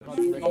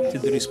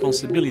adopted the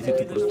responsibility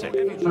to protect.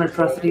 On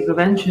atrocity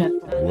prevention.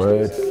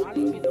 Words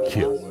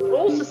kill.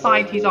 All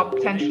societies are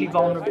potentially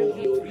vulnerable.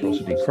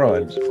 Atrocity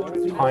crimes.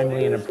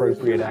 Timely and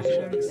appropriate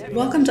action.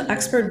 Welcome to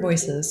Expert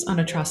Voices on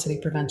Atrocity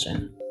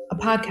Prevention, a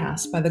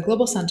podcast by the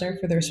Global Center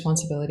for the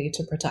Responsibility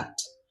to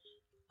Protect.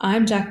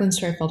 I'm Jacqueline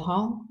Streifeld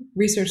Hall,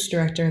 Research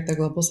Director at the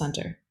Global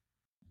Center.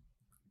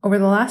 Over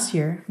the last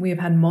year, we have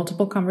had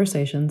multiple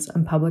conversations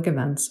and public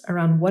events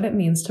around what it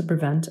means to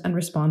prevent and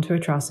respond to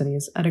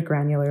atrocities at a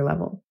granular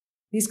level.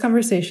 These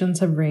conversations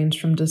have ranged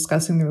from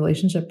discussing the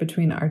relationship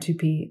between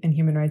R2P and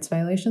human rights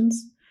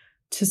violations,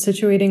 to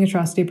situating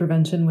atrocity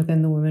prevention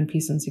within the Women,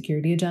 Peace and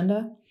Security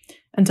agenda,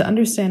 and to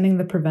understanding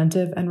the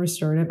preventive and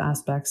restorative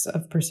aspects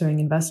of pursuing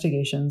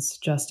investigations,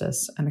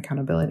 justice, and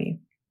accountability.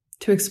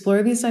 To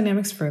explore these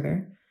dynamics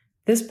further,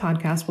 this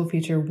podcast will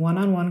feature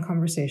one-on-one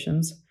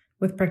conversations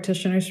with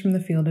practitioners from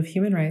the field of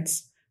human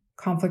rights,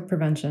 conflict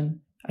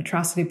prevention,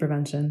 atrocity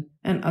prevention,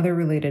 and other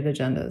related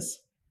agendas.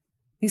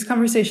 These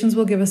conversations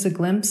will give us a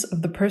glimpse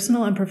of the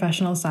personal and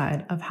professional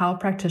side of how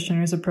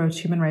practitioners approach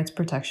human rights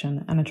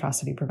protection and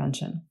atrocity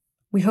prevention.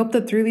 We hope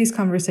that through these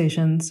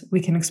conversations, we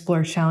can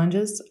explore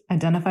challenges,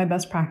 identify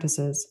best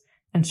practices,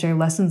 and share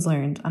lessons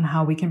learned on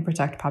how we can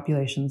protect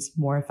populations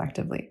more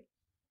effectively.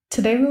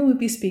 Today we will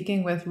be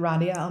speaking with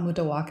Radia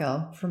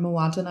Al-Mutawakel from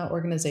Muwatana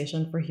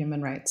Organization for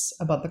Human Rights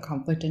about the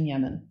conflict in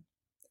Yemen.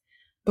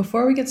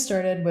 Before we get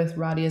started with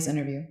Radia's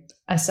interview,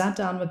 I sat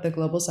down with the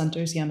Global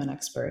Center's Yemen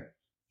expert,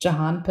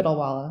 Jahan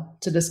Pitalwala,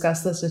 to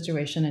discuss the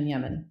situation in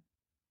Yemen.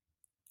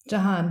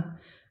 Jahan,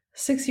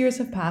 6 years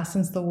have passed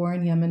since the war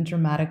in Yemen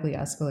dramatically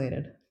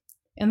escalated.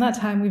 In that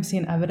time, we've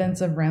seen evidence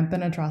of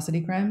rampant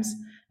atrocity crimes,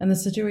 and the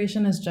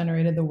situation has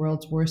generated the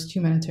world's worst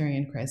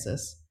humanitarian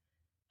crisis.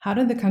 How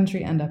did the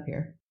country end up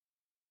here?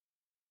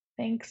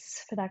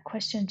 Thanks for that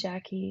question,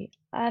 Jackie.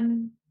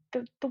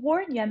 The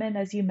war in Yemen,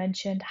 as you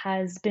mentioned,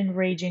 has been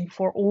raging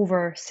for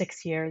over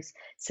 6 years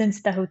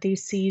since the Houthis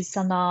seized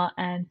Sana'a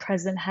and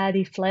President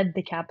Hadi fled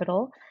the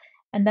capital.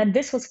 And then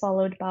this was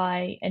followed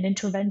by an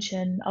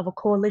intervention of a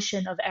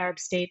coalition of Arab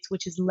states,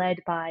 which is led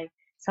by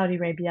Saudi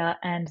Arabia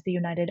and the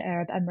United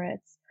Arab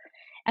Emirates.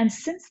 And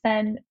since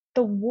then,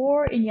 the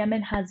war in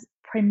Yemen has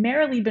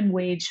primarily been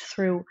waged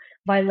through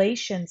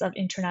violations of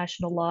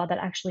international law that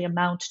actually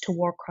amount to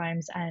war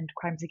crimes and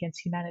crimes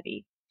against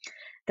humanity.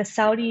 The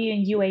Saudi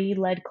and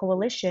UAE-led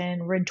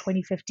coalition in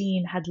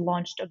 2015 had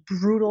launched a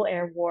brutal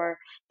air war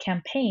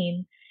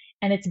campaign,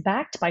 and it's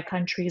backed by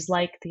countries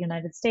like the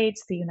United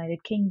States, the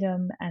United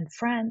Kingdom, and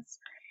France.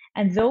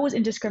 And those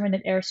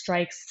indiscriminate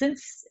airstrikes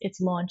since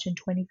its launch in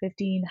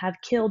 2015 have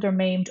killed or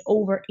maimed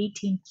over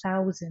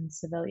 18,000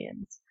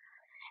 civilians.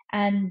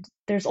 And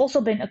there's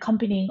also been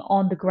accompanying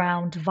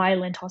on-the-ground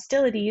violent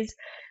hostilities,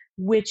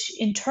 which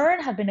in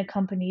turn have been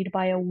accompanied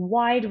by a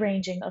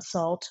wide-ranging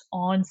assault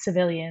on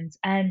civilians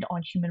and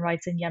on human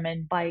rights in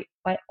Yemen by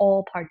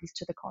all parties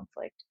to the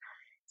conflict.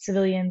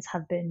 Civilians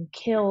have been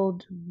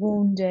killed,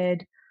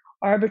 wounded,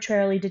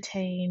 arbitrarily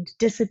detained,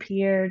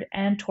 disappeared,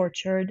 and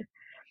tortured.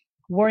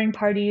 Warring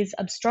parties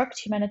obstruct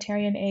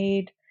humanitarian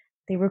aid.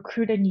 They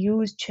recruit and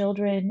use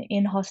children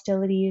in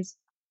hostilities.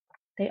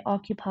 They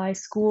occupy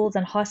schools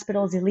and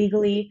hospitals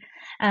illegally,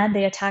 and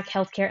they attack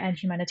healthcare and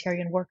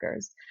humanitarian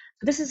workers.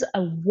 So this is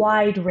a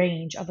wide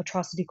range of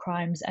atrocity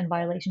crimes and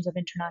violations of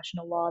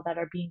international law that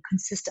are being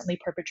consistently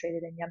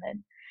perpetrated in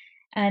Yemen.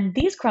 And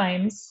these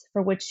crimes,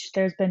 for which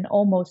there's been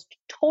almost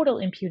total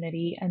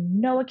impunity and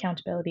no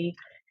accountability,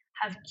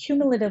 have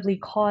cumulatively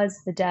caused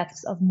the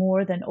deaths of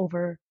more than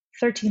over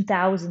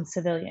 13,000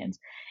 civilians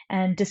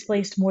and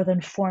displaced more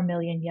than 4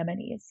 million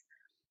Yemenis.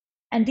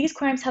 And these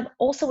crimes have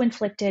also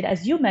inflicted,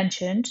 as you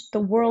mentioned, the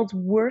world's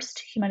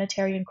worst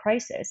humanitarian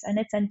crisis, and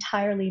it's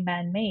entirely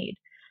man-made.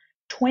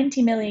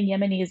 20 million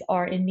Yemenis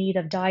are in need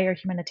of dire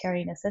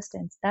humanitarian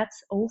assistance.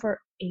 That's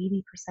over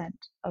 80%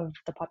 of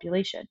the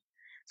population.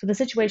 So the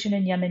situation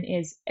in Yemen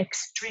is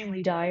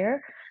extremely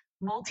dire,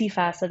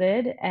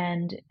 multifaceted,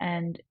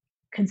 and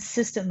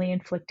consistently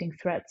inflicting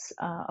threats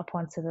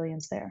upon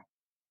civilians there.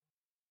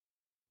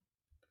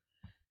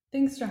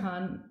 Thanks,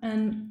 Jahan.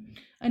 And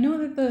I know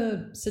that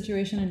the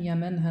situation in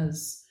Yemen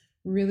has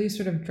really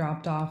sort of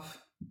dropped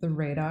off the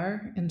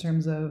radar in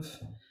terms of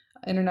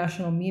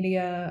international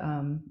media,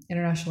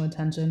 international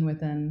attention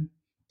within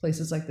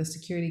places like the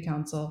Security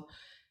Council.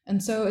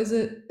 And so is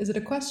it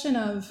a question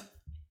of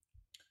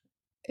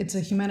it's a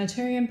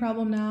humanitarian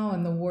problem now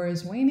and the war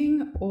is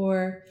waning,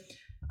 or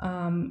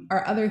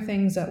are other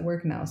things at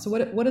work now? So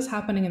what is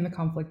happening in the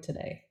conflict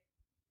today?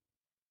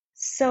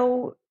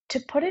 So to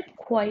put it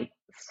quite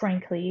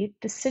frankly,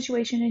 the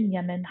situation in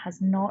Yemen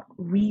has not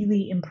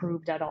really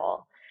improved at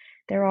all.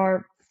 There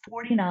are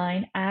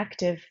 49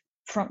 active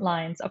front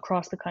lines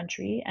across the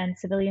country, and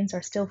civilians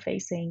are still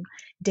facing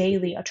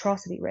daily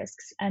atrocity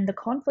risks. And the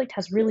conflict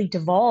has really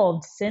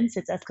devolved since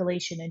its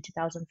escalation in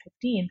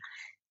 2015.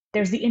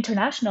 There's the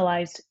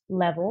internationalized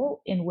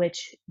level in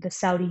which the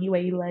Saudi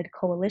UAE-led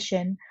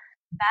coalition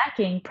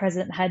backing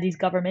President Hadi's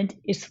government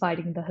is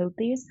fighting the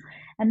Houthis.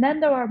 And then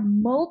there are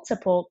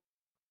multiple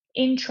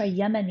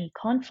intra-Yemeni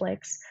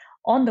conflicts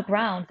on the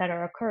ground that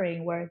are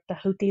occurring, where the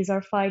Houthis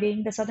are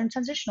fighting the Southern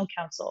Transitional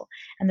Council,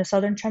 and the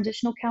Southern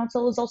Transitional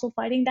Council is also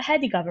fighting the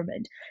Hadi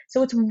government.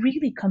 So it's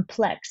really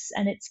complex,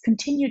 and it's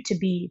continued to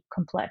be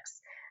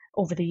complex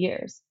over the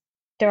years.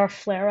 There are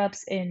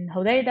flare-ups in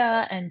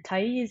Hodeidah and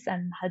Taiz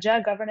and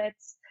Hajjah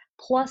governorates,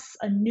 plus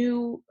a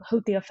new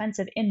Houthi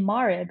offensive in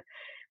Marib,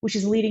 which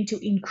is leading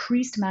to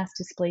increased mass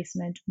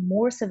displacement,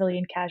 more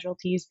civilian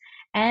casualties,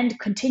 and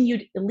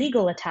continued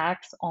illegal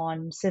attacks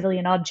on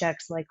civilian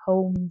objects like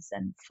homes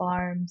and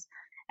farms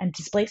and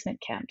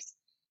displacement camps.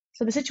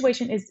 So the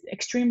situation is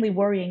extremely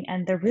worrying,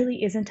 and there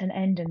really isn't an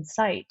end in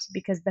sight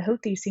because the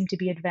Houthis seem to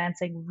be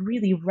advancing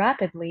really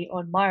rapidly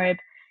on Marib,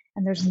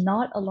 and there's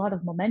not a lot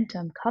of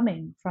momentum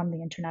coming from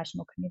the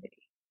international community.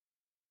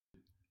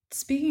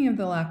 Speaking of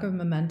the lack of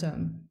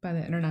momentum by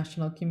the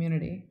international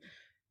community,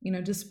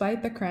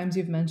 despite the crimes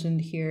you've mentioned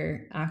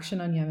here,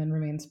 action on Yemen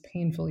remains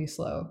painfully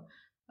slow.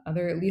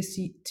 There are at least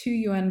 2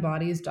 UN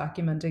bodies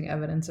documenting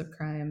evidence of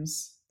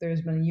crimes.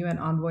 There's been a UN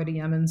envoy to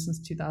Yemen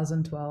since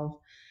 2012,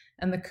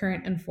 and the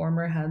current and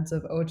former heads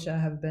of OCHA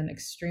have been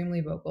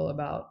extremely vocal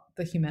about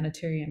the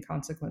humanitarian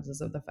consequences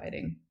of the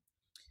fighting.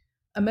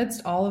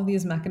 Amidst all of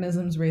these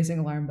mechanisms raising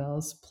alarm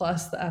bells,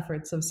 plus the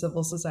efforts of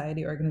civil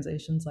society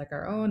organizations like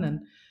our own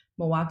and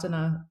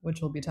Muwatana,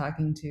 which we'll be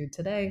talking to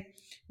today,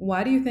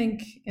 why do you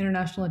think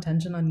international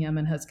attention on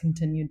Yemen has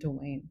continued to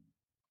wane?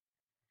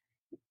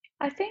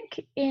 I think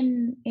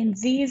in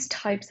these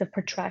types of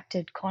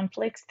protracted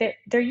conflicts,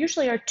 there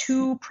usually are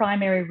 2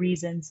 primary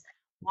reasons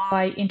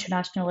why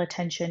international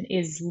attention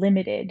is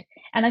limited.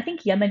 And I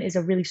think Yemen is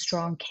a really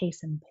strong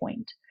case in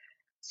point.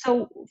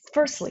 So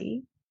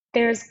firstly,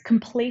 there's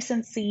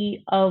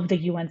complacency of the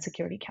UN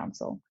Security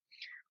Council.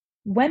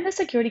 When the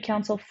Security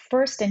Council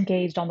first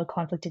engaged on the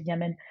conflict in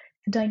Yemen,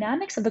 the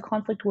dynamics of the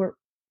conflict were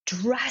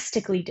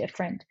drastically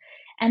different,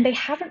 and they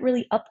haven't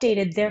really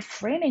updated their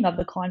framing of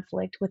the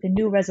conflict with a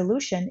new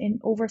resolution in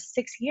over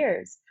 6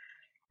 years.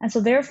 And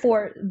so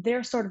therefore,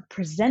 they're sort of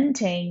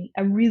presenting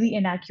a really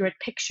inaccurate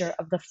picture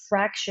of the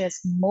fractious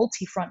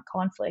multi-front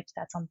conflict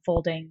that's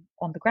unfolding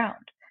on the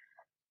ground.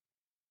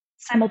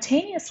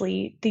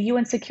 Simultaneously, the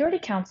UN Security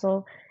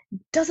Council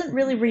doesn't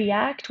really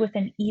react with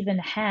an even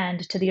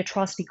hand to the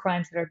atrocity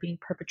crimes that are being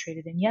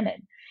perpetrated in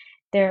Yemen.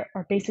 There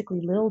are basically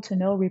little to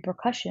no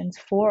repercussions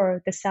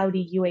for the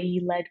Saudi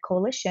UAE-led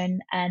coalition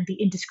and the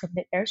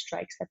indiscriminate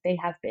airstrikes that they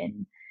have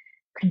been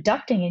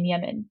conducting in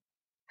Yemen.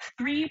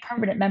 3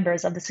 permanent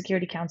members of the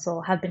Security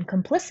Council have been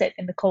complicit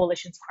in the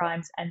coalition's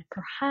crimes, and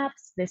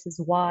perhaps this is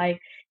why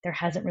there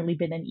hasn't really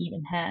been an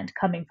even hand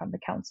coming from the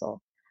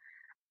Council.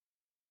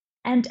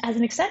 And as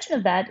an extension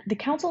of that, the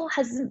Council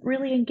hasn't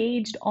really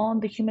engaged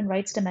on the human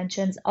rights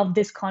dimensions of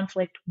this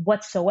conflict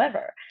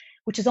whatsoever,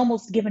 which has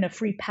almost given a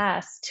free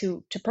pass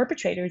to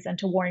perpetrators and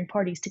to warring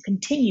parties to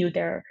continue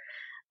their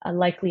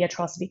likely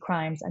atrocity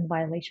crimes and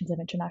violations of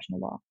international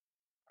law.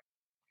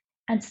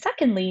 And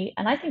secondly,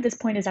 and I think this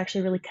point is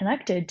actually really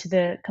connected to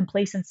the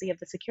complacency of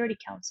the Security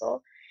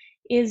Council,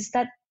 is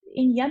that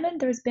in Yemen,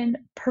 there's been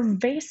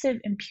pervasive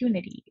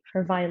impunity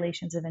for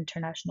violations of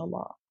international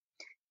law.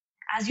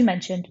 As you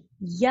mentioned,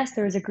 yes,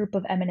 there is a group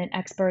of eminent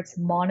experts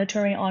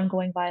monitoring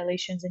ongoing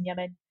violations in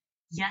Yemen.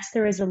 Yes,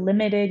 there is a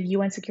limited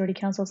UN Security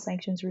Council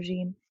sanctions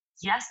regime.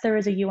 Yes, there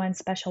is a UN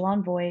special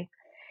envoy.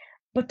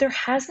 But there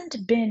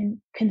hasn't been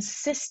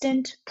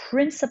consistent,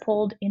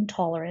 principled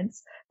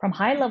intolerance from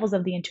high levels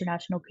of the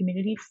international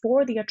community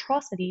for the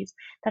atrocities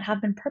that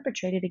have been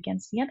perpetrated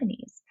against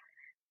Yemenis.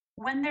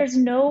 When there's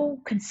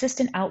no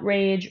consistent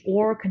outrage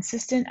or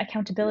consistent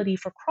accountability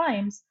for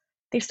crimes,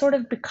 they sort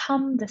of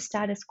become the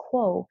status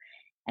quo.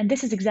 And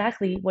this is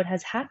exactly what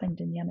has happened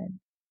in Yemen.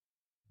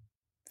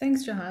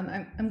 Thanks,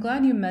 Jahan. I'm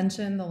glad you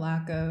mentioned the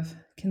lack of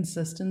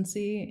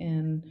consistency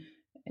in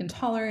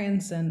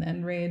intolerance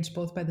and rage,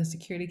 both by the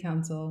Security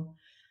Council,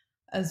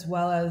 as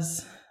well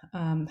as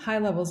high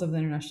levels of the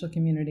international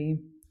community,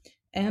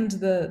 and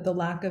the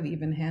lack of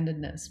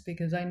even-handedness.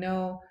 Because I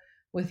know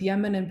with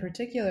Yemen in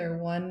particular,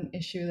 one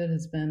issue that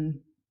has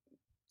been,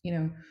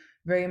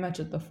 very much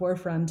at the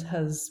forefront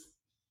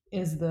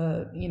is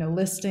the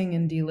listing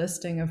and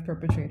delisting of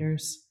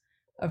perpetrators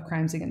of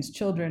crimes against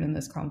children in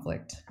this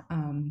conflict.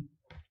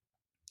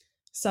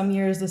 Some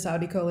years the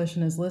Saudi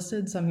coalition is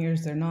listed, some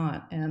years they're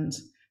not, and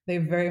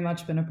they've very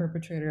much been a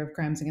perpetrator of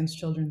crimes against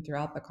children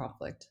throughout the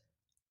conflict.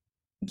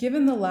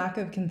 Given the lack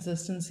of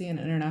consistency in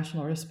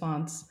international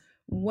response,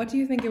 what do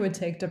you think it would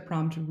take to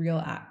prompt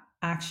real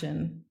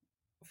action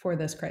for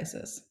this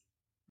crisis?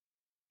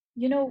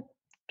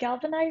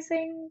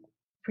 Galvanizing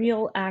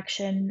real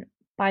action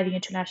by the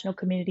international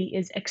community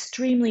is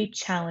extremely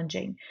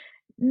challenging,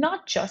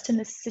 not just in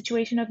the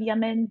situation of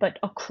Yemen, but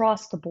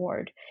across the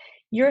board.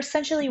 You're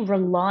essentially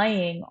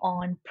relying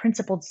on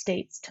principled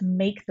states to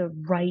make the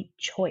right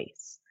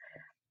choice.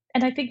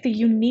 And I think the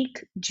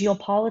unique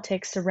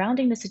geopolitics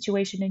surrounding the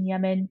situation in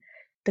Yemen,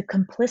 the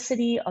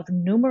complicity of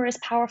numerous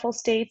powerful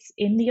states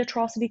in the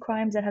atrocity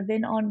crimes that have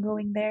been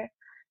ongoing there,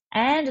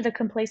 and the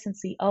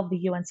complacency of the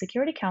UN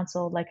Security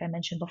Council, like I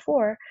mentioned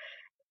before,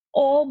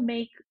 all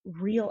make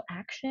real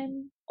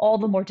action all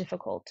the more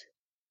difficult.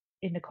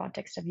 in the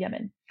context of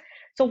Yemen.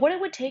 So what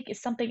it would take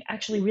is something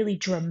actually really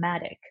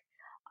dramatic.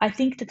 I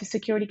think that the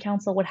Security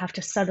Council would have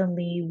to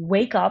suddenly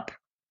wake up,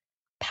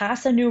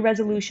 pass a new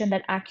resolution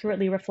that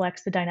accurately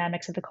reflects the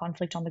dynamics of the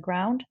conflict on the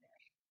ground,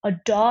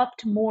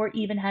 adopt more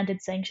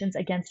even-handed sanctions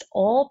against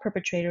all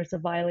perpetrators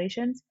of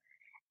violations,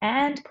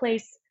 and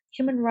place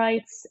human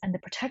rights and the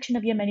protection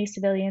of Yemeni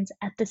civilians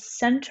at the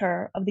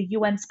center of the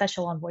UN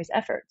Special Envoy's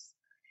efforts.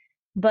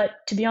 But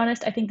to be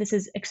honest, I think this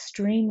is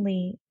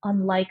extremely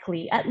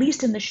unlikely, at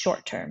least in the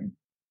short term.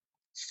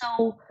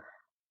 So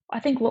I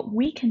think what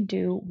we can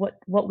do,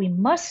 what we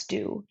must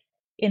do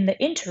in the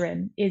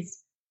interim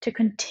is to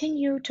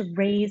continue to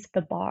raise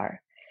the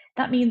bar.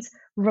 That means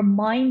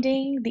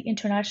reminding the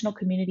international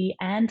community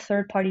and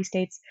third-party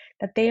states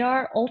that they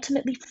are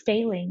ultimately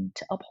failing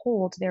to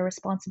uphold their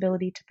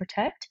responsibility to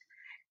protect,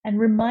 and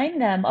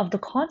remind them of the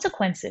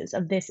consequences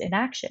of this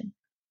inaction.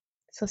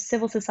 So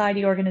civil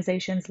society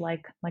organizations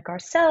like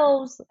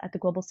ourselves at the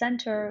Global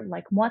Center,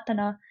 like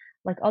Muwatana,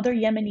 like other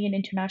Yemeni and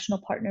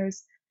international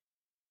partners,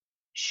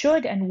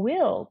 should and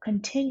will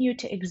continue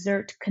to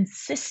exert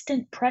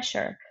consistent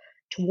pressure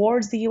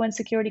towards the UN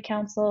Security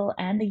Council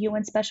and the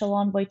UN Special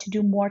Envoy to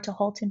do more to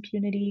halt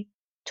impunity,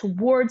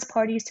 towards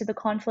parties to the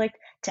conflict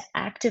to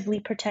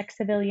actively protect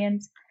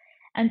civilians,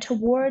 and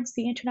towards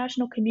the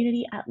international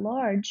community at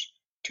large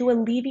to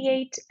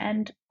alleviate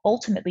and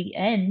ultimately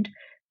end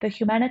the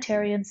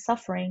humanitarian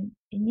suffering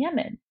in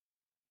Yemen.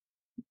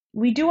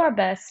 We do our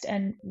best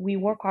and we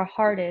work our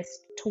hardest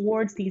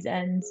towards these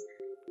ends,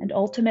 and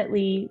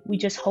ultimately we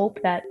just hope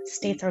that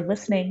states are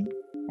listening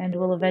and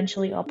will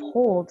eventually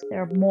uphold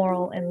their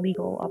moral and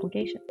legal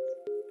obligations.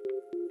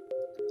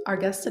 Our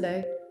guest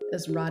today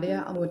is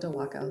Radia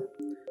Al-Mutawakkil,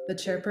 the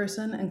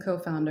chairperson and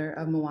co-founder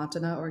of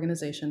Muwatana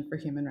Organization for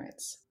Human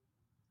Rights.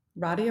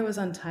 Radia was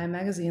on Time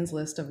magazine's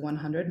list of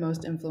 100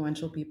 most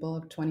influential people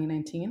of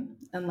 2019,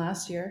 and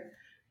last year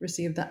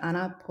received the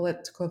Anna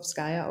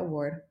Politkovskaya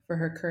Award for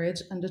her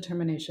courage and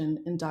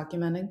determination in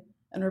documenting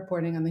and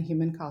reporting on the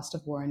human cost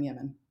of war in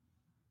Yemen.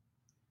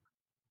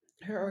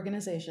 Her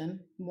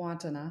organization,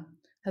 Muwatana,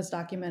 has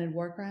documented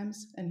war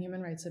crimes and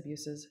human rights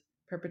abuses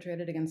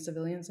perpetrated against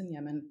civilians in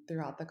Yemen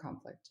throughout the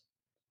conflict,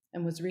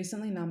 and was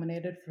recently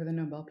nominated for the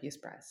Nobel Peace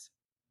Prize.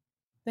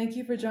 Thank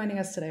you for joining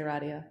us today,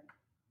 Radia.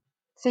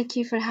 Thank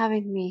you for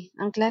having me.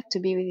 I'm glad to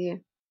be with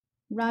you.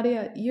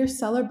 Radia, you're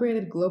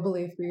celebrated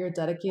globally for your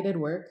dedicated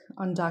work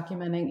on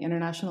documenting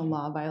international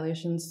law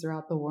violations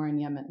throughout the war in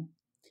Yemen.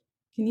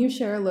 Can you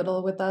share a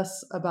little with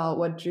us about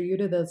what drew you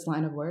to this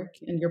line of work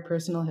and your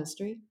personal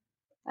history?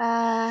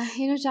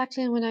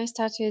 Jacqueline, when I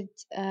started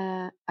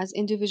as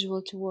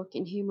individual to work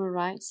in human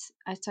rights,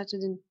 I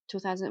started in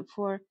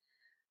 2004.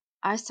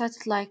 I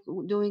started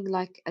doing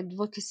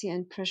advocacy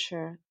and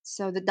pressure.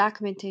 So the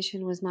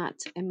documentation was not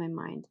in my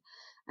mind.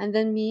 And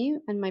then me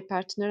and my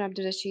partner,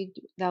 Abdul Rashid,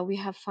 that we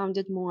have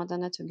founded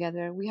Muwatana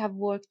together. We have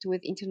worked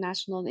with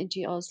international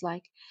NGOs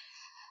like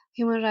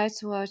Human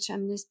Rights Watch,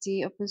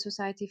 Amnesty, Open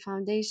Society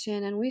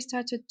Foundation, and we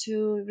started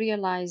to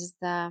realize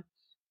that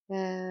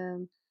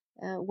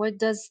what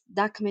does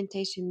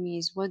documentation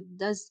means? What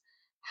does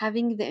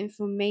having the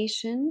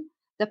information,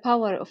 the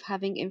power of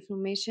having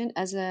information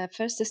as a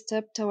first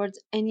step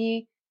towards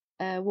any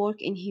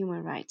work in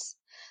human rights?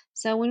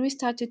 So when we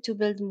started to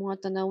build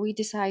Muwatana, we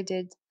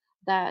decided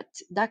that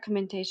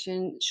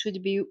documentation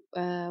should be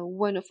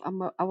one of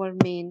our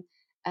main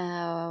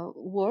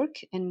work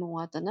in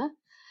Muwatana.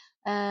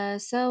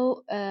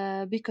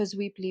 Because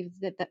we believe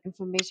that the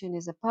information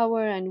is a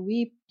power, and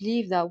we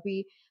believe that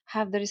we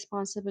have the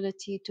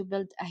responsibility to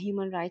build a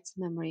human rights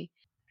memory.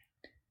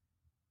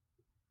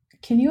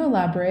 Can you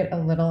elaborate a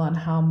little on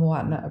how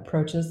Muwatana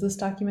approaches this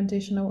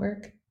documentation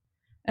work?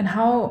 And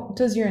how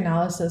does your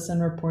analysis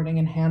and reporting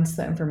enhance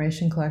the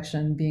information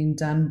collection being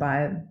done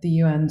by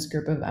the UN's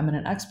group of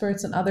eminent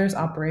experts and others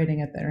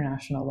operating at the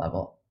international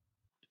level?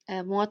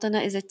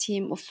 Muwatana is a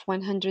team of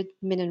 100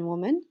 men and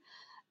women.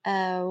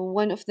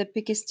 One of the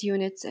biggest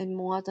units in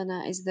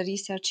Muwatana is the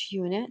research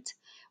unit.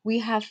 We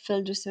have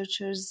field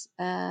researchers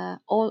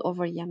all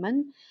over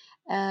Yemen,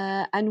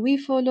 and we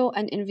follow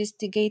an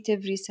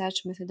investigative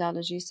research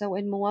methodology. So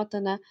in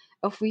Muwatana,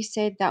 if we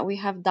said that we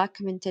have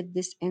documented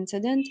this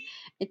incident,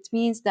 it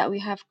means that we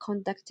have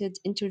conducted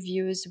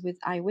interviews with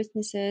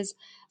eyewitnesses,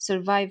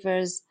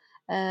 survivors,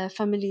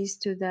 families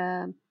to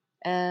the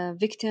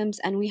victims,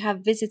 and we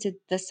have visited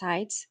the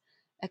sites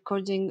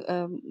according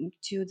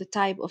to the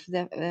type of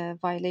the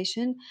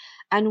violation,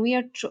 and we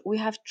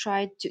have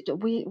tried to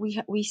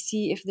we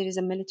see if there is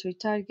a military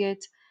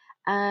target,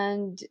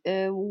 and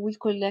we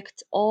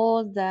collect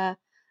all the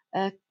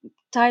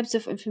types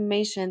of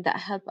information that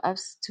help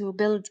us to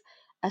build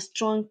a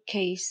strong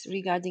case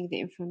regarding the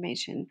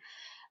information.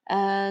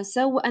 And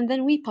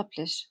then we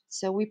publish.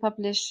 So we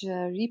publish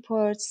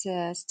reports,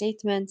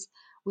 statements.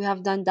 We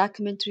have done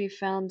documentary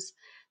films.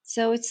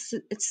 So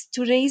it's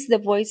to raise the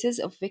voices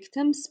of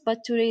victims,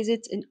 but to raise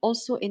it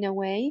also in a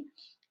way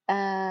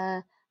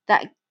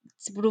that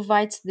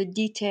provides the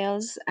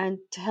details and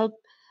to help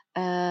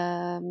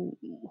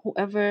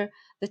whoever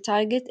the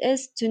target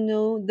is to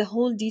know the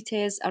whole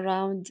details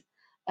around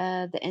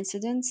the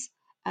incidents,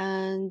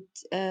 and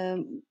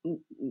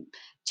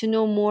to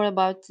know more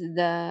about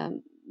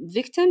the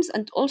victims,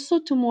 and also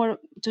to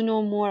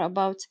know more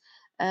about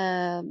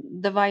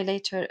the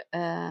violator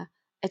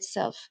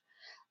itself.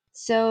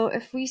 So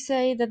if we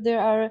say that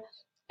there are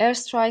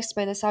airstrikes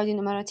by the Saudi and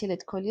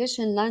Emirati-led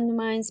coalition,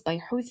 landmines by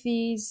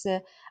Houthis,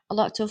 a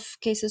lot of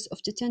cases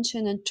of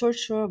detention and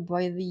torture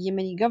by the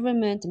Yemeni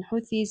government and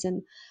Houthis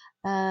and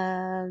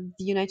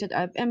the United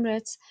Arab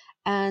Emirates,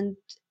 and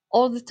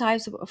all the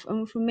types of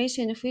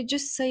information, if we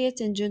just say it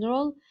in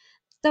general,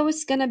 though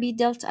it's gonna be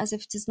dealt as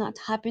if it is not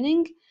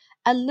happening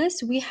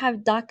unless we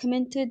have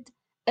documented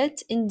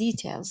it in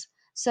details.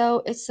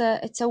 So it's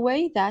a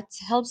way that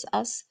helps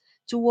us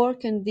to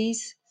work in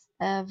these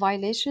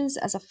violations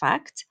as a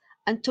fact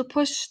and to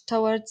push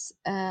towards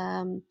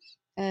uh,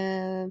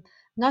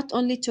 not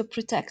only to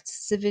protect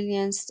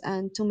civilians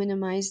and to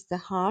minimize the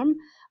harm,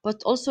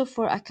 but also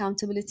for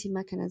accountability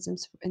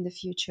mechanisms in the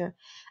future.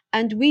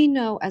 And we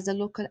know as a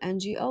local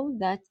NGO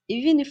that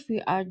even if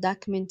we are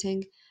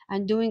documenting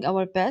and doing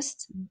our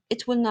best,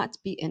 it will not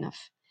be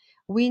enough.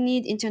 We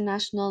need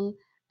international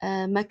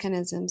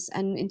mechanisms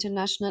and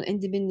international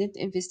independent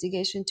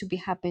investigation to be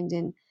happened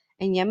in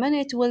Yemen.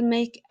 It will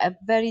make a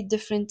very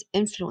different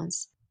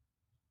influence.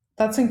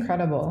 That's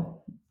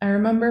incredible. I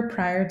remember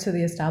prior to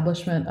the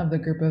establishment of the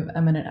group of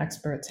eminent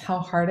experts how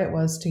hard it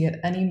was to get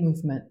any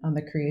movement on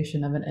the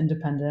creation of an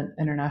independent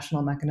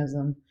international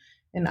mechanism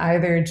in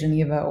either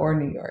Geneva or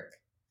New York.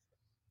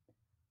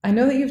 I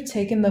know that you've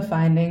taken the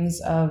findings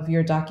of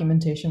your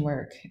documentation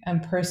work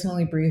and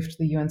personally briefed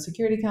the UN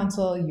Security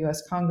Council,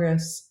 US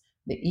Congress,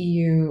 the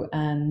EU,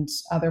 and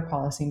other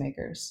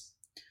policymakers.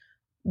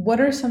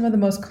 What are some of the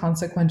most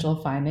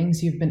consequential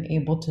findings you've been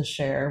able to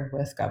share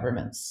with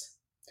governments?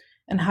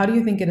 And how do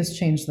you think it has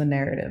changed the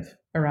narrative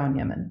around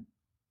Yemen?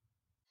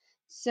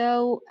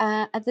 So,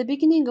 at the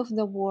beginning of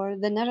the war,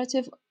 the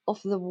narrative of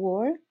the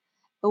war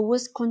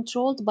was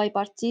controlled by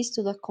parties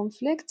to the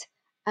conflict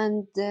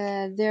and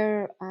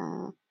their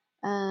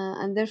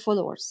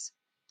followers.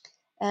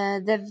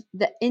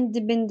 The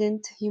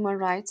independent human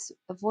rights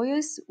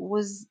voice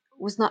was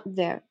not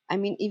there. I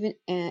mean, even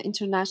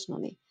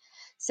internationally.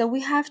 So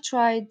we have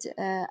tried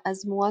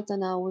as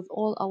Muwatana with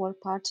all our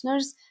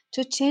partners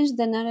to change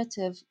the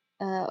narrative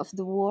of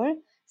the war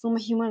from a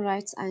human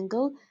rights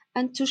angle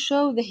and to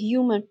show the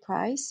human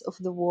price of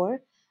the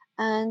war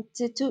and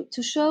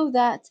to show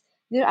that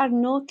there are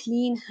no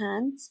clean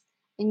hands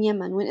in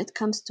Yemen when it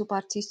comes to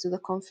parties to the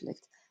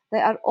conflict. They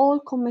are all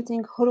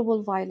committing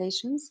horrible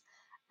violations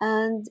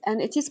and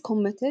it is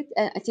committed,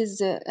 it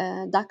is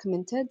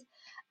documented,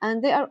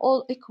 and they are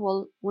all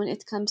equal when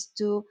it comes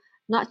to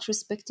not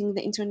respecting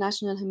the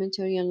international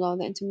humanitarian law,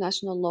 the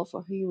international law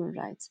for human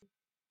rights.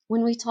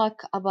 When we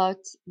talk about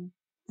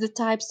the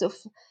types of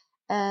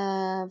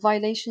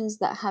violations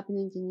that are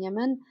happening in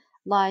Yemen,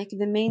 like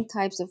the main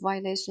types of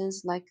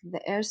violations, like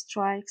the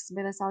airstrikes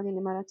by the Saudi and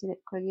Emirati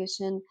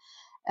coalition,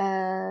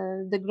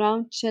 the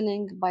ground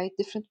chilling by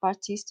different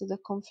parties to the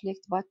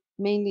conflict, but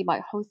mainly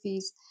by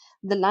Houthis,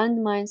 the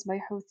landmines by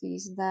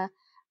Houthis,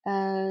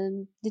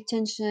 the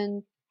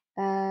detention,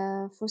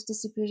 forced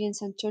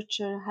disappearance, and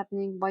torture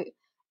happening by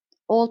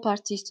all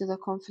parties to the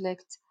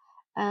conflict,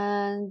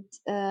 and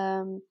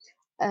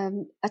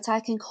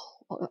attacking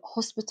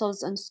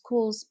hospitals and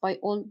schools by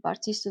all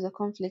parties to the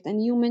conflict.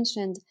 And you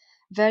mentioned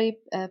very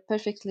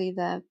perfectly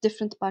the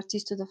different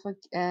parties to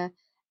the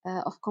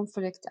of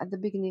conflict at the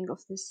beginning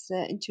of this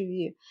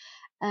interview.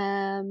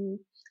 Um,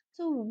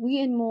 so we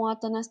in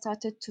Muwatana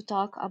started to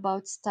talk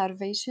about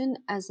starvation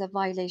as a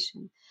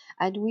violation,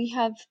 and we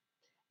have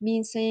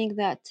been saying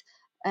that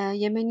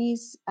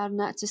Yemenis are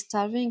not just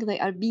starving; they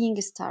are being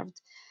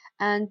starved.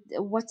 And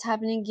what's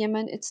happening in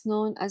Yemen, it's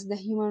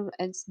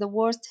the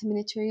worst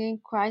humanitarian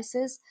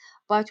crisis,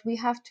 but we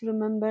have to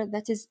remember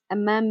that is a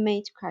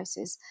man-made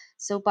crisis.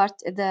 So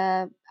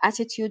the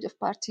attitude of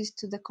parties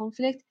to the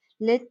conflict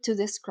led to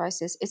this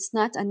crisis. It's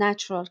not a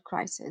natural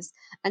crisis,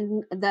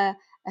 and the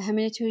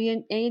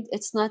humanitarian aid,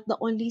 it's not the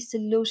only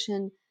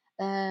solution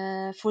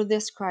for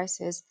this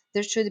crisis.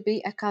 There should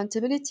be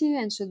accountability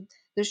and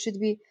there should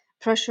be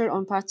pressure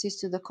on parties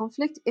to the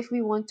conflict if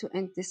we want to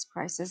end this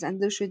crisis,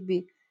 and there should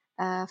be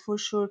for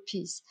sure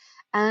peace.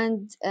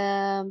 And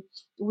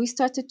we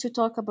started to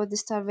talk about the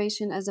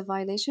starvation as a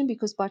violation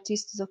because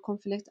parties to the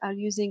conflict are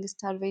using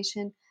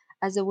starvation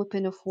as a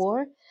weapon of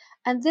war.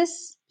 And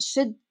this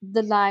shed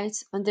the light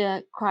on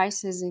the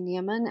crisis in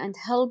Yemen and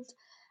helped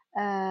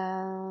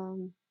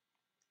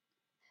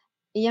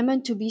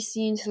Yemen to be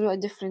seen through a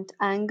different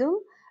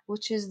angle,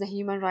 which is the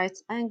human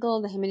rights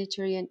angle, the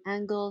humanitarian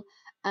angle,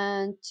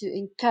 and to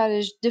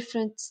encourage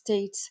different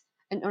states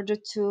in order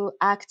to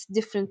act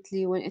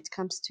differently when it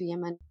comes to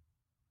Yemen.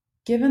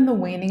 Given the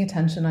waning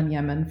attention on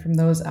Yemen from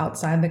those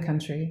outside the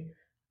country,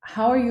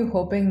 how are you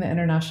hoping the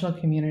international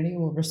community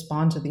will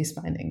respond to these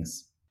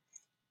findings?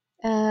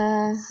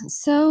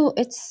 So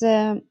it's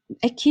a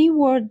key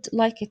word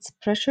like it's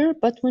pressure,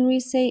 but when we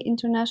say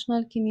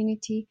international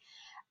community,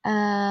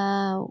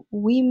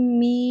 we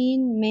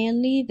mean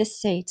mainly the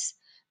states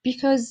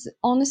because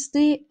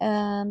honestly,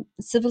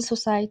 civil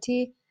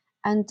society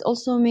and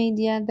also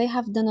media, they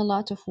have done a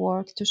lot of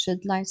work to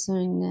shed light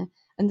on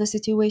the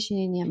situation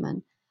in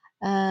Yemen.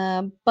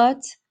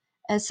 But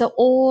so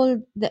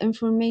all the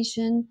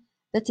information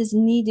that is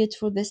needed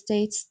for the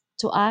states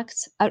to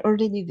act are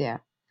already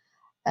there.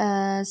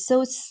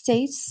 So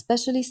states,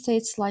 especially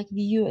states like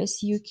the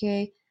US,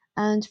 UK,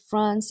 and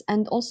France,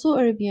 and also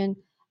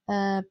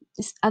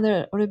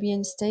other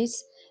European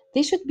states,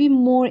 they should be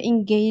more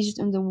engaged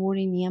in the war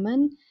in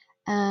Yemen.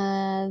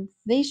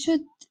 They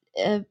should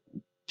uh,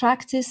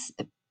 practice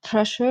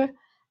pressure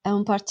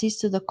on parties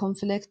to the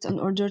conflict in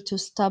order to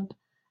stop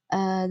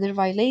their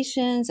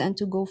violations and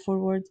to go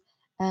forward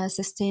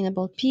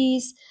sustainable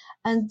peace.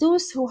 And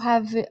those who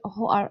are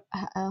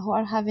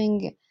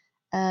having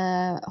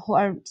who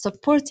are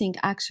supporting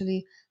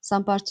actually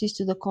some parties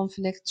to the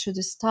conflict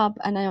should stop.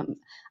 And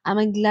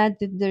I'm glad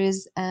that there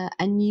is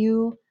a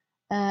new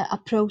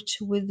approach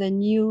with the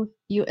new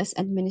U.S.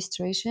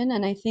 administration,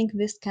 and I think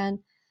this can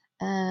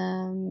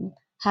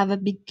have a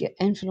big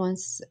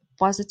influence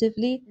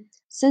positively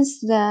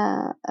since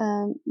uh,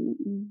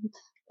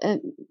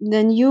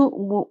 the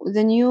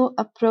new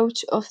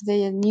approach of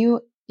the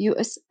new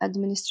U.S.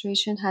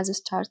 administration has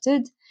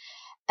started.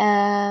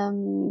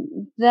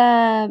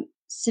 The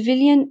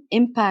civilian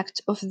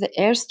impact of the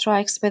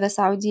airstrikes by the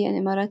Saudi and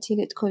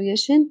Emirati-led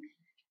coalition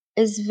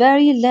is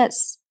very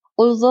less,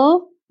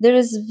 although there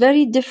is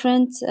very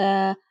different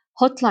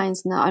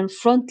hotlines now and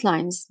front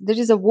lines. There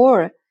is a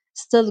war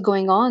still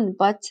going on,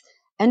 but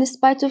in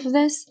spite of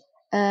this,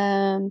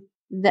 the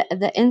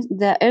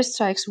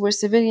airstrikes where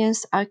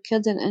civilians are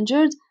killed and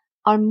injured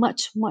are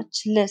much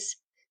less.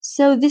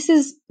 So this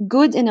is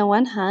good in a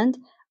one hand,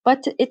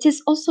 but it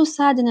is also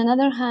sad in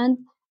another hand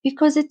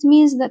because it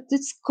means that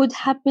this could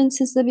happen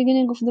since the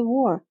beginning of the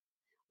war.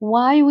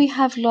 Why we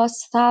have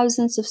lost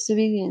thousands of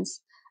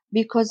civilians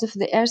because of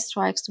the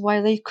airstrikes,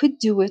 while they could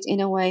do it in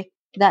a way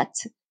that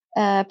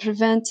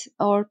prevent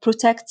or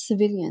protect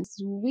civilians.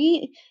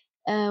 We,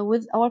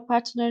 with our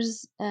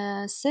partners,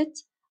 set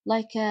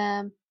like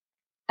a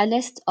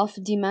list of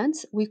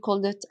demands. We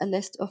called it a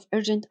list of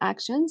urgent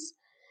actions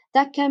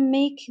that can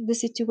make the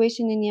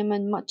situation in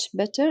Yemen much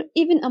better,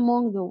 even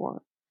among the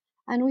war.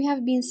 And we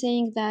have been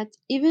saying that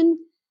even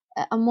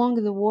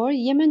among the war,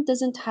 Yemen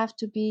doesn't have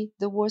to be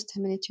the worst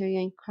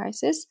humanitarian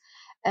crisis.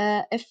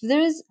 If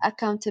there is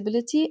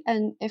accountability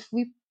and if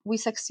we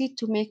succeed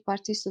to make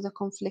parties to the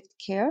conflict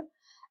care,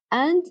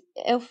 and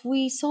if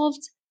we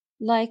solved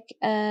like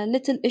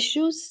little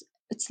issues,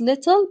 it's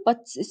little,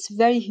 but it's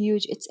very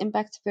huge. Its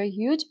impact very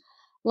huge,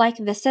 like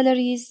the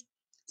salaries.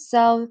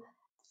 So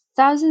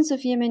thousands of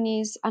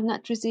Yemenis are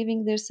not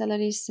receiving their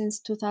salaries since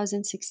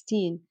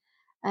 2016.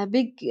 A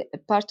big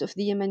part of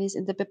the Yemenis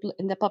in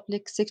the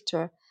public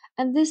sector,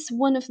 and this is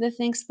one of the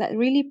things that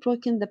really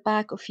broken the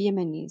back of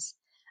Yemenis,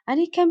 and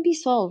it can be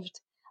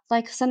solved,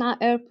 like Sana'a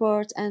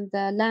Airport and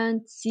the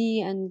land,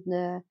 sea, and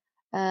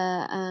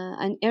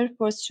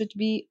airports should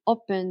be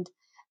opened.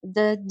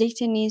 The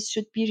detainees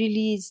should be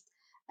released.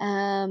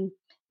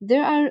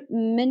 There are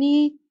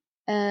many.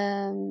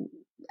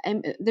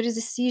 There is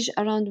a siege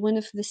around one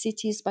of the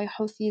cities by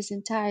Houthis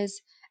in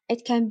Taiz.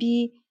 It can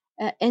be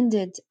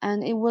ended,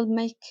 and it will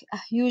make a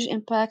huge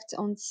impact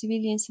on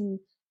civilians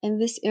in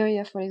this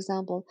area, for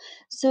example.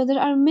 So there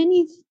are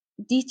many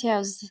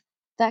details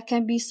that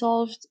can be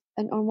solved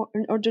in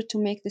order to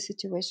make the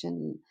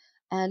situation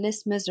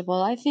less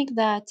miserable. I think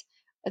that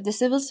the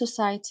civil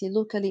society,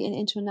 locally and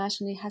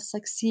internationally, has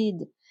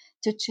succeeded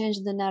to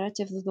change the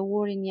narrative of the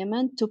war in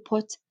Yemen to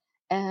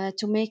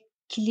make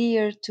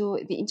clear to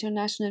the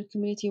international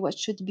community what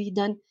should be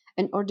done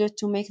in order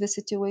to make the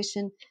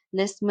situation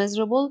less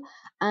miserable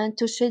and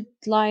to shed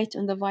light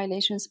on the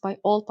violations by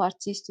all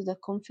parties to the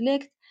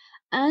conflict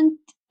and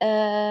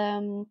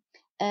to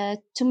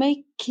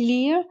make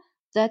clear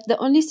that the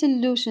only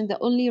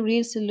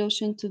real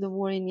solution to the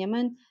war in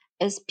Yemen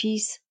is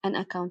peace and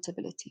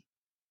accountability.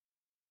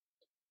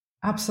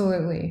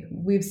 Absolutely.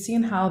 We've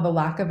seen how the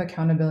lack of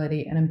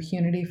accountability and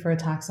impunity for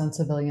attacks on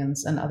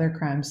civilians and other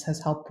crimes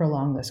has helped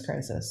prolong this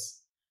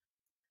crisis.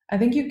 I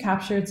think you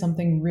captured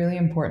something really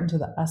important to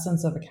the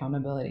essence of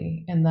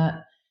accountability, in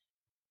that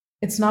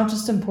it's not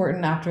just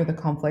important after the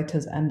conflict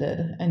has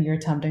ended and you're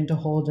attempting to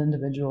hold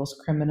individuals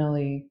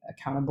criminally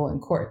accountable in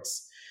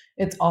courts.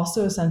 It's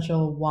also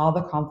essential while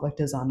the conflict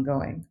is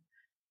ongoing.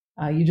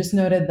 You just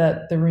noted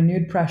that the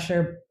renewed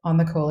pressure on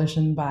the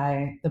coalition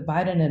by the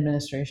Biden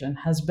administration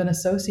has been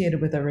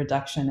associated with a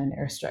reduction in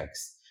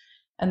airstrikes.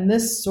 And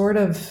this sort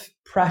of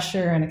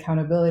pressure and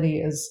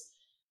accountability is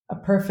a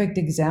perfect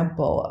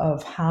example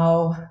of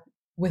how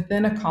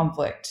within a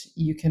conflict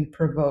you can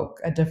provoke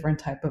a different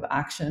type of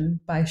action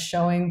by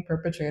showing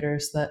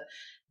perpetrators that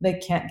they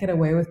can't get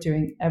away with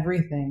doing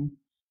everything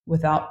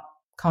without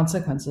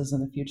consequences in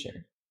the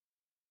future.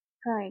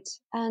 Right.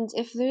 And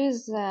if there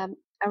is a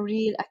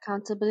real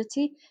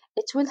accountability,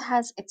 it will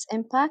has its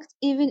impact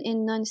even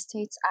in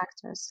non-state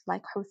actors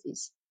like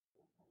Houthis.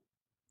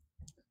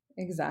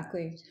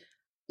 Exactly.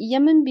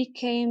 Yemen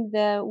became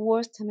the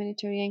worst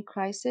humanitarian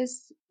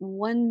crisis.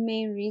 One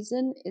main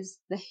reason is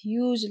the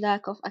huge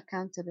lack of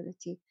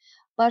accountability.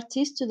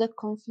 Parties to the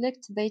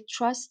conflict, they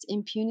trust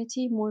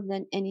impunity more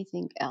than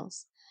anything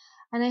else.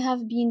 And I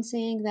have been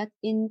saying that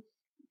in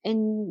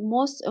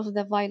most of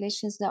the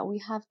violations that we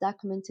have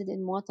documented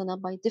in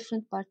Muatana by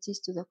different parties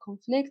to the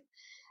conflict,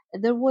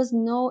 there was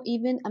no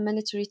even a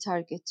military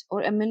target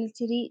or a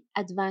military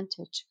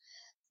advantage.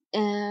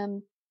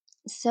 Um,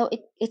 so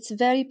it's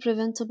very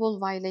preventable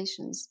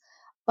violations,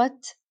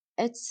 but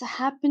it's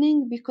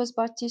happening because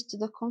parties to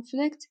the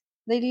conflict,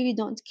 they really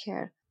don't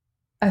care.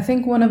 I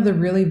think one of the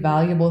really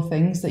valuable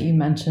things that you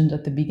mentioned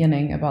at the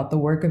beginning about the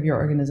work of your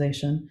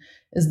organization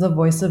is the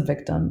voice of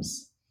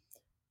victims.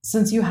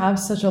 Since you have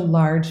such a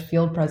large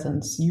field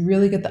presence, you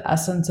really get the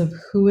essence of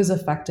who is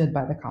affected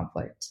by the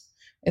conflict.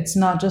 It's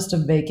not just a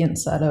vacant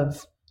set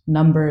of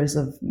numbers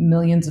of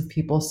millions of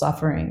people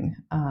suffering.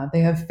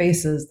 They have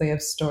faces, they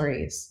have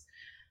stories.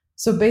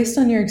 So, based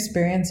on your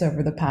experience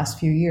over the past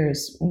few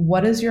years,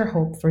 what is your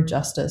hope for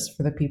justice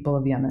for the people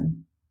of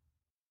Yemen?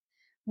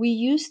 We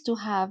used to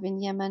have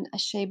in Yemen a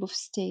shape of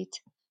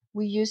state.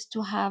 We used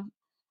to have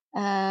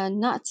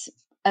not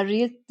a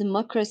real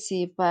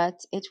democracy, but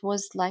it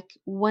was like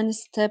one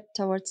step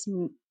towards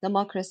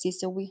democracy.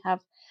 So we have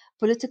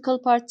political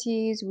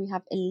parties, we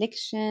have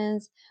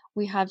elections,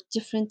 we have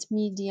different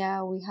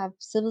media, we have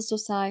civil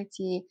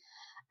society,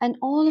 and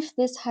all of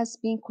this has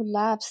been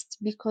collapsed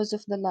because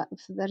of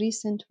the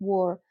recent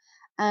war.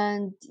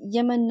 And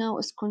Yemen now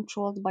is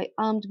controlled by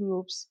armed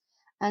groups,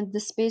 and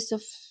the space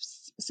of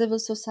civil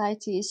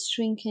society is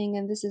shrinking,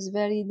 and this is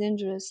very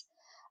dangerous.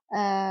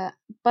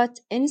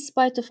 But in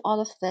spite of all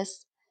of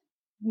this,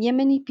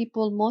 Yemeni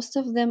people, most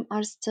of them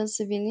are still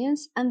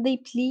civilians, and they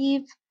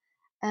believe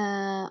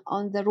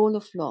on the rule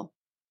of law.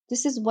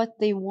 This is what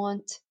they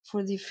want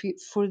for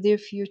their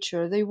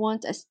future. They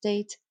want a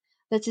state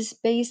that is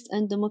based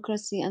on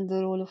democracy and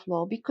the rule of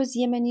law, because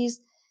Yemenis,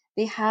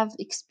 they have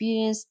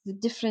experienced the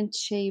different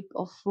shape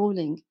of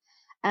ruling,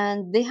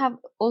 and they have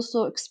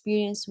also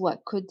experienced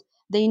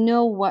they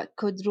know what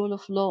could rule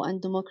of law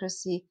and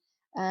democracy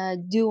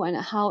do, and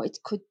how it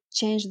could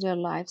change their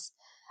lives.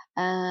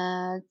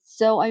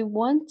 So I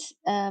want,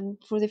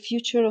 for the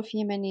future of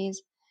Yemenis,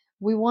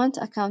 we want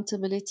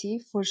accountability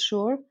for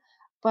sure,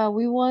 but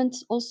we want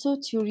also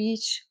to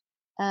reach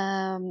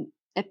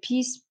a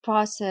peace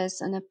process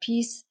and a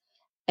peace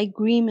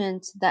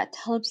agreement that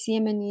helps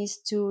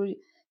Yemenis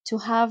to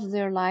have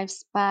their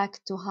lives back,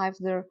 to have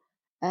their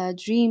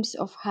dreams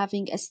of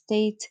having a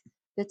state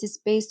that is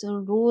based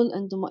on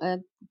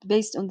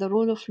based on the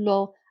rule of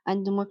law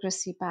and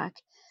democracy back.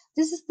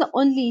 This is the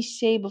only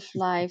shape of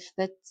life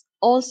that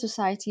all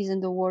societies in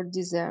the world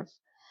deserve.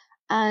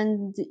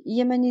 And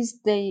Yemenis,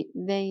 they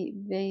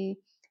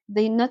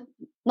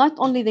not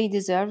only they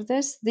deserve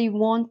this, they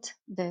want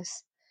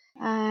this.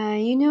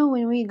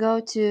 When we go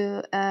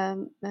to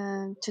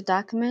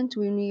document,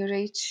 when we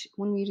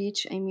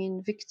reach, I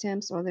mean,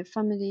 victims or their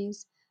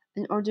families,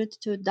 in order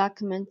to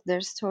document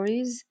their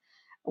stories,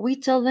 we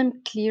tell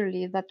them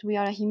clearly that we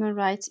are a human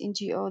rights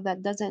NGO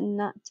that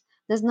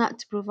does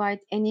not provide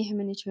any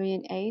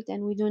humanitarian aid,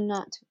 and we do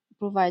not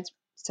provide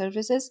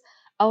services.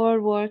 Our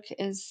work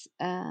is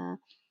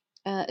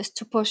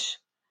to push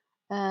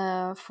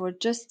for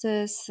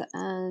justice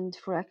and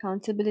for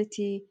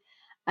accountability.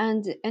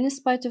 And in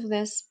spite of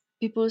this,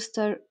 people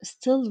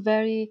still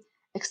very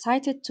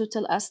excited to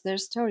tell us their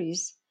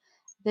stories.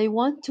 They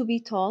want to be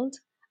told,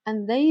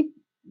 and they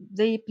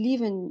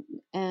believe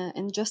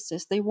in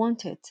justice. They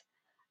want it,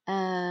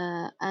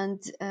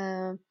 and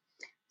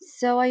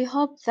so I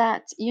hope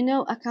that,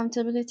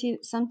 accountability.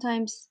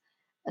 Sometimes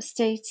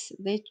states,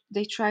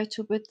 they try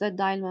to put the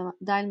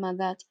dilemma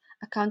that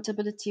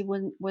accountability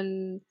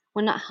will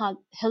not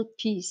help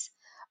peace,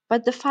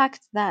 but the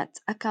fact that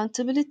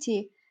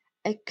accountability,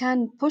 it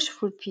can push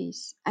for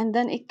peace, and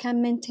then it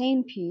can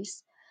maintain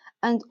peace.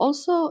 And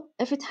also,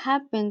 if it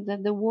happened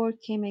that the war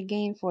came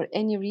again for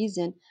any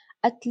reason,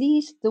 at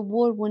least the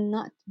war will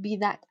not be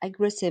that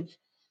aggressive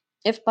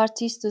if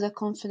parties to the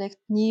conflict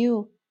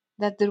knew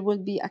that there will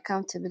be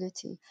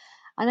accountability.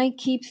 And I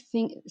keep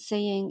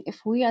saying,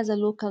 if we as a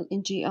local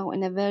NGO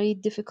in a very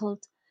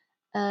difficult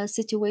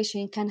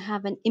situation can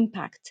have an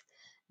impact,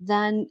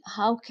 then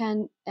how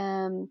can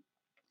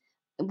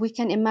we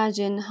can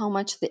imagine how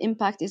much the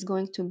impact is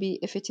going to be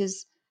if it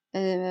is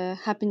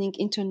happening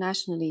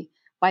internationally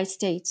by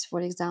states,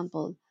 for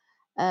example.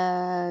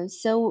 There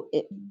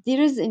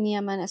is in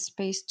Yemen a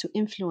space to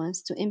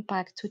influence, to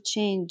impact, to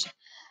change.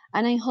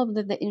 And I hope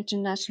that the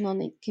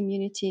international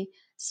community,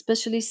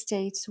 especially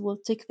states, will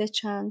take the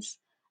chance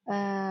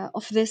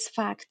of this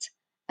fact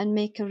and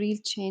make a real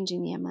change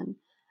in Yemen.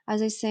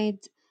 As I said,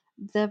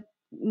 the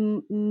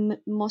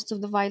most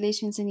of the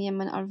violations in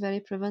Yemen are very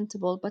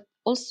preventable, but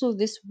also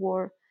this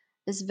war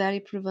is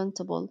very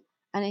preventable,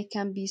 and it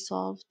can be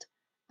solved.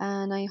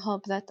 And I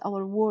hope that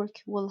our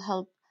work will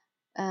help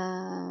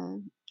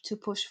to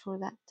push for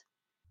that.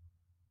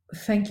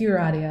 Thank you,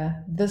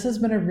 Radia. This has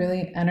been a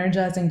really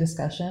energizing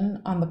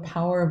discussion on the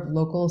power of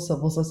local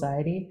civil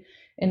society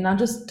in not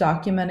just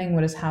documenting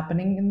what is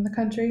happening in the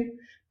country,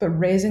 but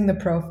raising the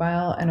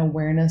profile and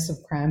awareness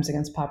of crimes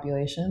against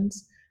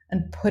populations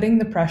and putting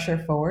the pressure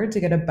forward to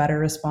get a better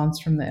response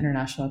from the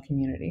international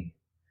community.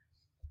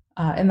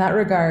 In that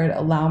regard,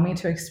 allow me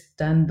to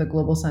extend the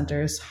Global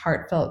Center's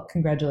heartfelt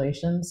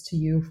congratulations to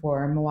you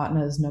for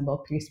Mawatna's Nobel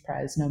Peace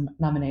Prize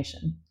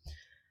nomination.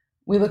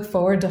 We look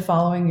forward to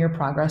following your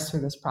progress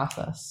through this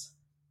process.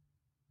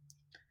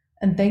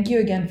 And thank you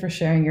again for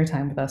sharing your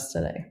time with us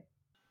today.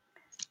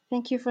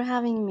 Thank you for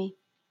having me.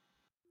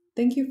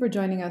 Thank you for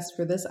joining us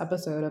for this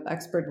episode of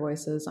Expert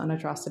Voices on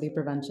Atrocity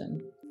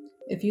Prevention.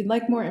 If you'd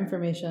like more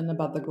information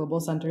about the Global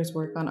Center's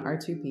work on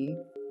R2P,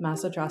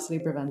 mass atrocity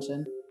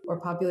prevention, or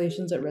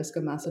populations at risk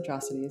of mass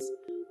atrocities,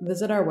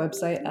 visit our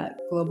website at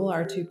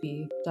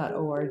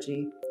globalr2p.org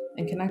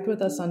and connect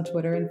with us on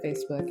Twitter and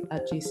Facebook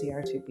at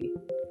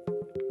GCR2P.